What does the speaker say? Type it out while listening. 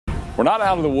We're not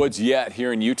out of the woods yet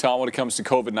here in Utah when it comes to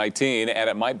COVID-19, and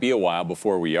it might be a while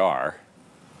before we are.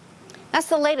 That's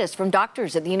the latest from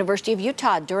doctors at the University of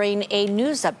Utah during a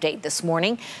news update this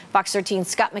morning. Fox 13's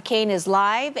Scott McCain is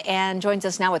live and joins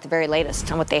us now with the very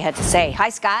latest on what they had to say. Hi,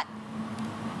 Scott.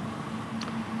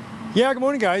 Yeah, good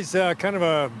morning, guys. Kind of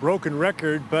a broken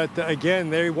record, but again,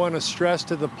 they want to stress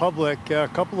to the public a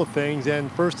couple of things.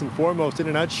 And first and foremost, in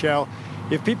a nutshell,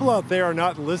 if people out there are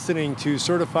not listening to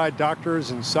certified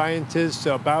doctors and scientists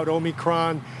about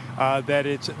Omicron, that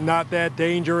it's not that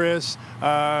dangerous,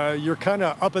 you're kind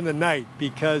of up in the night,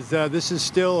 because this is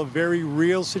still a very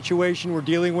real situation we're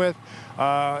dealing with.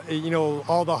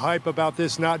 All the hype about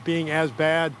this not being as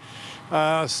bad,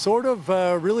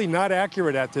 really not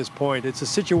accurate at this point. It's a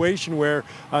situation where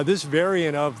this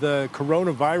variant of the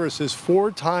coronavirus is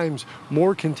 4 times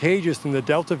more contagious than the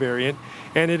Delta variant,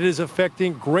 and it is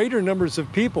affecting greater numbers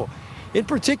of people, in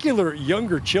particular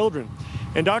younger children.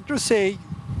 And doctors say,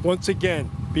 once again,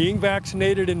 being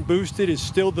vaccinated and boosted is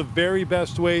still the very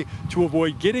best way to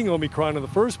avoid getting Omicron in the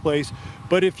first place.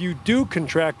 But if you do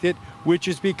contract it, which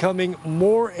is becoming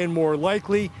more and more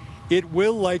likely, it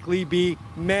will likely be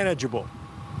manageable.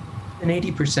 And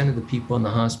 80% of the people in the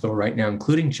hospital right now,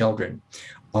 including children,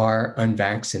 are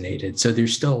unvaccinated. So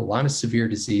there's still a lot of severe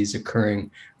disease occurring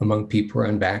among people who are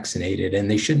unvaccinated, and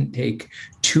they shouldn't take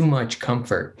too much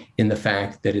comfort in the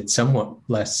fact that it's somewhat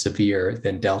less severe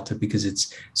than Delta because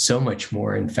it's so much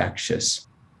more infectious.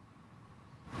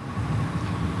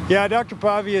 Yeah, Dr.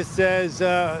 Pavia says,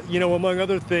 among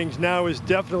other things, now is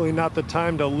definitely not the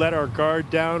time to let our guard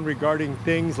down regarding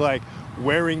things like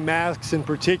wearing masks, in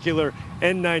particular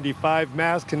N95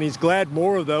 masks, and he's glad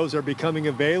more of those are becoming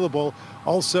available.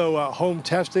 Also, home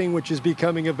testing, which is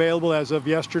becoming available as of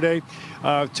yesterday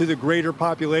to the greater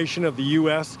population of the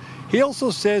U.S. He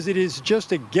also says it is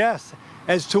just a guess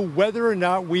as to whether or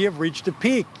not we have reached a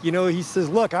peak. He says,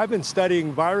 look, I've been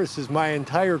studying viruses my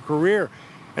entire career,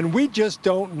 and we just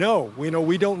don't know. We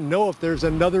don't know if there's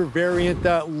another variant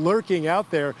lurking out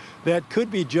there that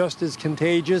could be just as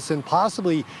contagious and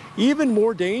possibly even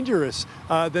more dangerous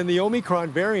than the Omicron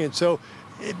variant. So,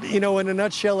 in a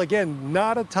nutshell, again,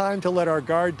 not a time to let our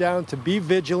guard down, to be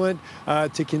vigilant,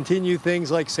 to continue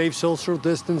things like safe social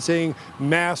distancing,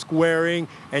 mask wearing,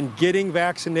 and getting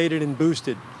vaccinated and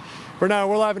boosted. For now,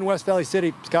 we're live in West Valley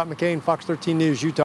City. Scott McCain, Fox 13 News, Utah.